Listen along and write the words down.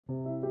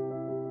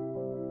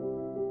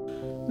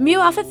Mu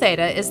Alpha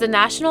Theta is the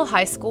National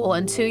High School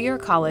and two-year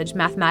college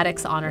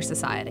mathematics honor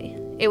society.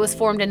 It was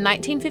formed in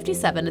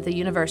 1957 at the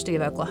University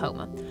of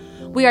Oklahoma.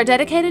 We are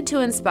dedicated to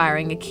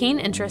inspiring a keen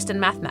interest in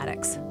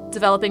mathematics,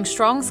 developing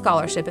strong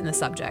scholarship in the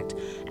subject,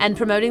 and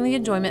promoting the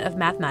enjoyment of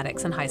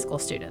mathematics in high school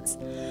students.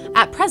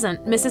 At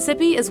present,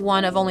 Mississippi is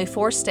one of only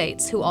 4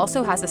 states who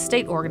also has a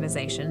state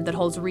organization that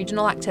holds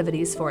regional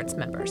activities for its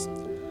members.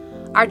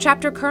 Our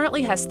chapter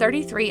currently has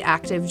 33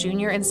 active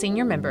junior and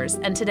senior members,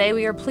 and today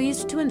we are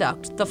pleased to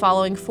induct the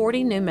following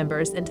 40 new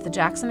members into the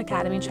Jackson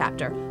Academy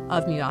chapter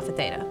of Mu Alpha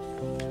Theta.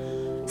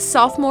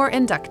 Sophomore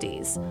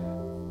inductees: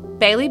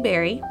 Bailey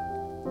Berry,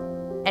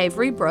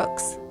 Avery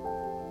Brooks,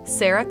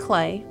 Sarah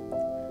Clay,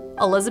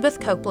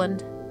 Elizabeth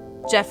Copeland,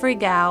 Jeffrey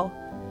Gow,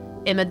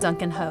 Emma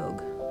Duncan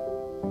Hogue.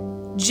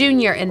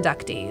 Junior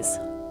inductees: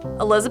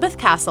 Elizabeth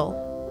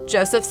Castle,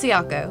 Joseph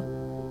Siako,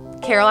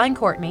 Caroline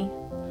Courtney,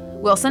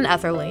 Wilson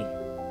Etherly,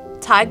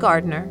 Ty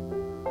Gardner,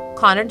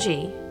 Connor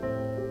G.,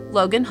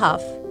 Logan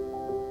Huff,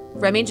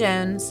 Remy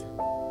Jones,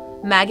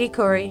 Maggie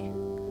Curry,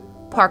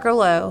 Parker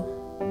Lowe,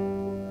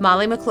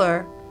 Molly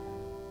McClure,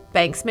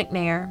 Banks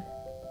McNair,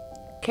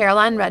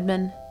 Caroline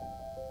Redmond,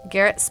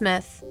 Garrett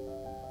Smith,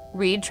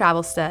 Reed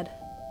Travelstead,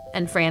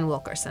 and Fran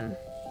Wilkerson.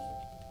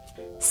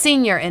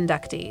 Senior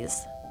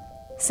inductees: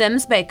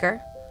 Sims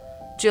Baker,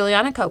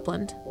 Juliana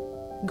Copeland,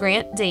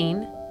 Grant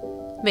Dean,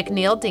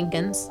 McNeil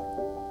Dinkins,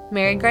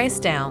 Mary Grace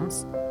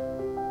Downs,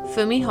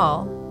 Fumi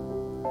Hall,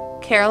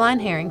 Caroline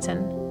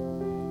Harrington,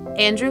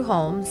 Andrew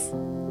Holmes,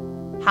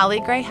 Hallie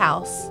Gray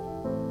House,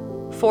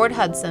 Ford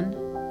Hudson,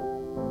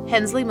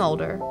 Hensley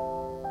Mulder,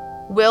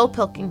 Will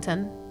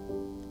Pilkington,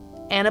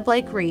 Anna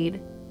Blake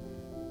Reed,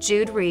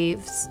 Jude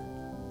Reeves,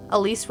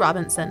 Elise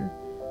Robinson,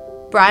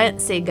 Bryant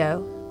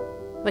Sego,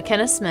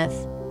 McKenna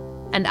Smith,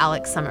 and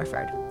Alex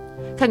Summerford.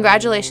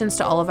 Congratulations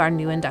to all of our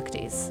new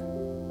inductees.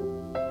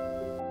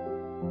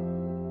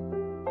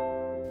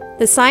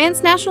 The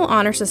Science National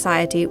Honor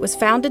Society was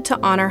founded to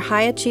honor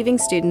high-achieving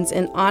students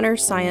in honor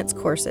science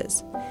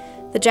courses.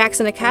 The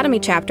Jackson Academy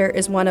chapter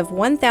is one of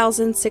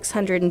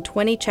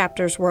 1,620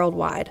 chapters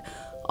worldwide,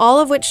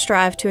 all of which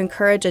strive to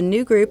encourage a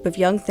new group of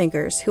young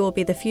thinkers who will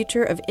be the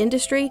future of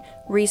industry,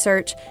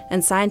 research,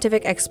 and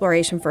scientific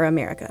exploration for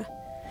America.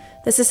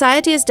 The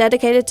Society is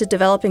dedicated to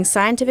developing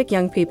scientific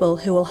young people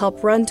who will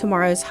help run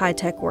tomorrow's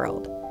high-tech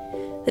world.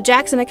 The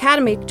Jackson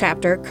Academy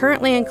chapter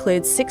currently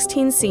includes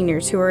 16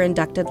 seniors who were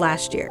inducted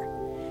last year.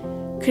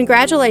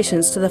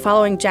 Congratulations to the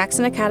following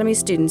Jackson Academy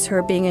students who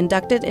are being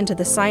inducted into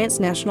the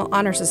Science National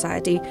Honor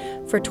Society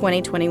for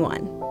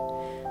 2021.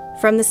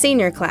 From the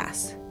senior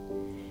class: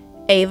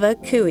 Ava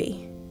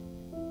Cooey,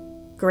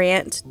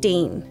 Grant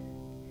Dean,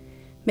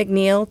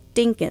 McNeil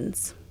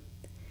Dinkins,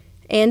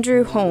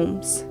 Andrew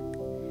Holmes,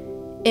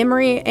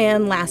 Emery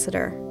Ann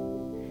Lassiter,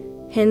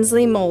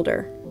 Hensley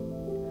Mulder,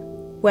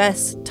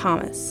 Wes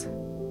Thomas.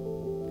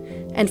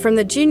 And from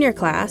the junior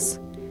class: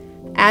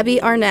 Abby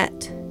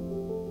Arnett,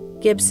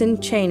 Gibson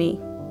Cheney,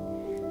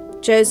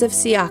 Joseph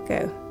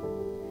Siako,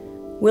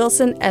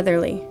 Wilson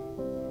Etherly,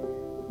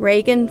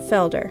 Reagan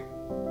Felder,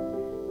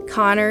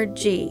 Connor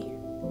G.,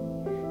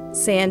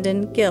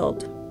 Sandon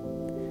Guild,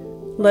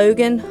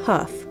 Logan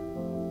Huff,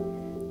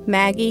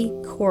 Maggie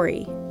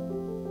Corey,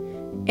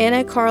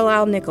 Anna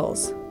Carlisle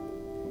Nichols,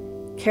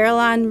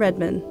 Caroline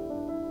Redmond,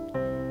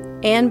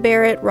 Ann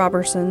Barrett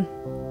Robertson,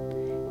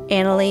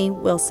 Annalie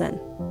Wilson.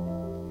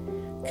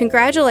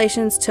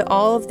 Congratulations to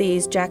all of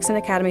these Jackson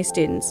Academy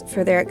students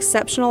for their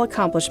exceptional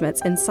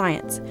accomplishments in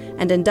science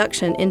and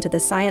induction into the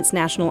Science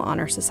National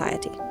Honor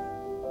Society.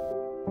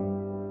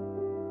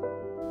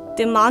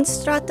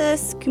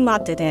 Demonstratus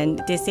cumatiden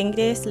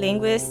disingris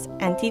linguis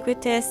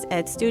antiquitas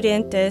et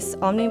studentes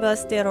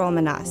omnibus de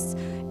Romanas,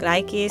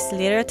 Graecis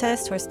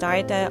literatus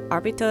horstarita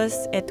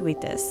arbitus et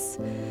vitus.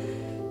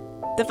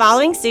 The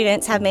following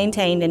students have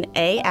maintained an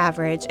A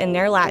average in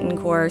their Latin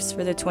course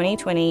for the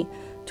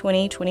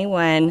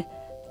 2020-2021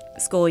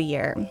 school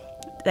year.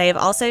 They have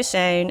also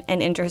shown an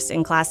interest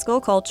in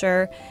classical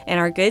culture and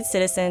are good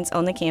citizens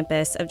on the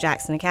campus of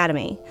Jackson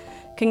Academy.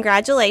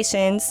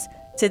 Congratulations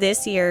to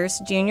this year's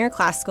Junior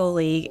Classical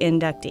League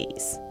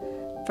inductees.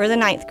 For the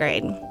 9th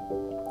grade: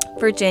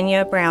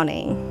 Virginia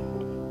Browning,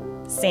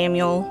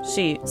 Samuel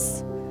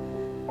Schutz,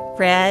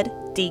 Fred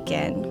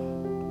Deacon,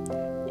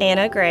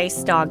 Anna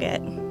Grace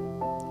Doggett,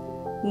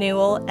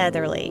 Newell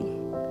Etherly,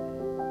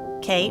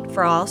 Kate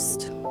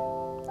Frost,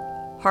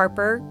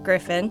 Harper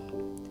Griffin,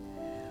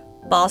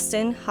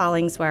 Boston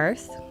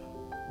Hollingsworth,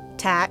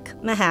 Tack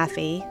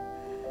Mahaffey,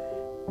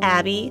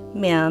 Abby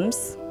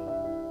Mims,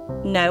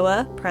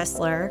 Noah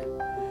Pressler,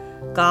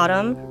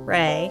 Gautam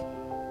Ray,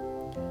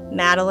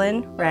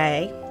 Madeline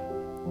Ray,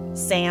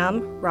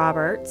 Sam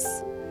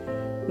Roberts,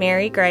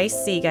 Mary Grace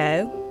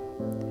Sego,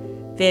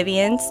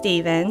 Vivian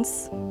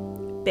Stevens,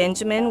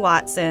 Benjamin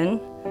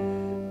Watson,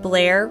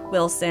 Blair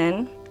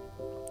Wilson,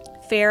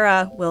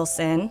 Farrah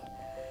Wilson,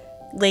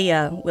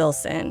 Leah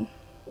Wilson.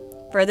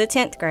 For the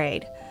 10th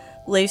grade: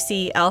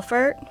 Lucy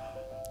Elfert,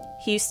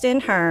 Houston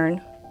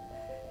Hearn,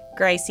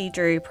 Gracie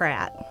Drew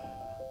Pratt.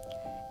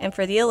 And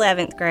for the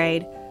 11th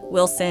grade: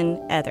 Wilson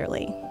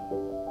Etherly.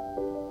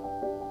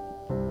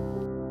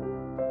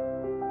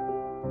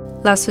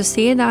 La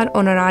Sociedad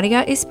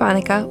Honoraria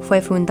Hispánica fue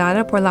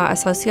fundada por la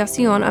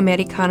Asociación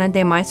Americana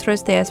de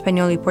Maestros de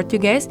Español y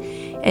Portugués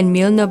en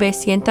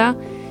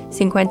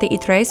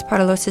 1953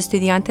 para los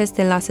estudiantes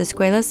de las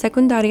escuelas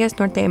secundarias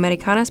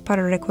norteamericanas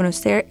para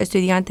reconocer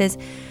estudiantes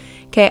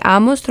que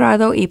han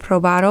mostrado y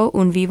probado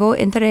un vivo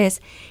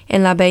interés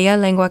en la bella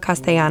lengua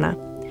castellana.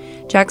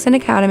 Jackson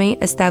Academy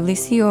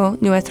estableció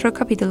nuestro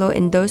capítulo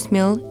en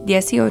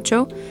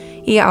 2018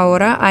 y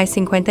ahora hay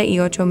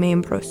 58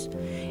 miembros.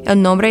 El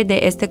nombre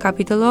de este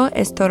capítulo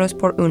es Todos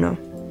por Uno.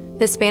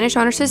 The Spanish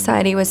Honor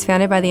Society was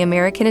founded by the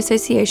American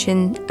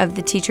Association of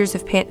the Teachers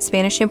of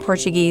Spanish and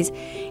Portuguese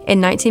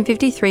in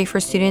 1953 for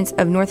students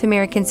of North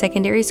American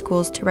secondary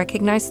schools to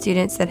recognize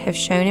students that have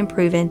shown and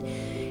proven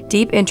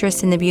deep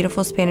interest in the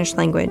beautiful Spanish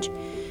language.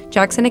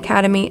 Jackson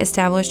Academy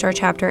established our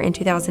chapter in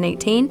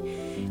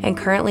 2018, and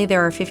currently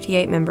there are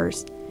 58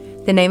 members.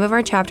 The name of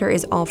our chapter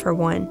is All for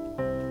One.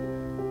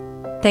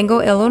 Tengo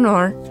el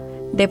honor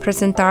de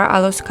presentar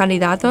a los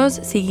candidatos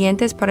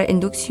siguientes para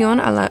inducción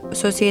a la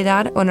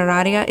Sociedad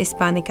Honoraria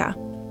Hispánica.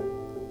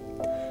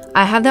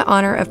 I have the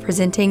honor of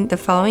presenting the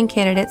following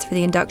candidates for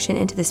the induction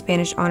into the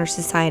Spanish Honor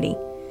Society.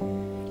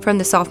 From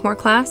the sophomore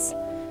class,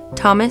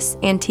 Thomas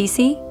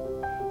Antisi,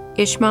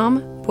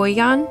 Ishmam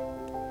Boyan,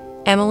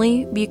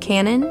 Emily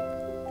Buchanan,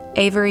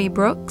 Avery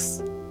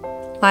Brooks,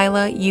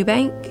 Lila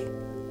Eubank,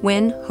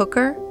 Wynn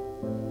Hooker,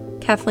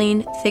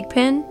 Kathleen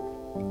Thigpen,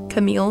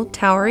 Camille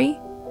Towery,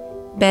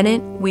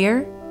 Bennett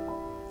Weir,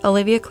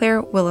 Olivia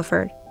Claire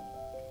Williford.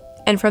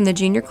 And from the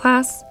junior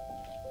class,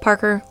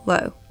 Parker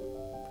Lowe.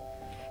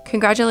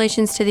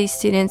 Congratulations to these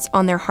students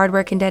on their hard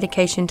work and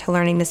dedication to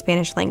learning the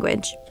Spanish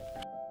language.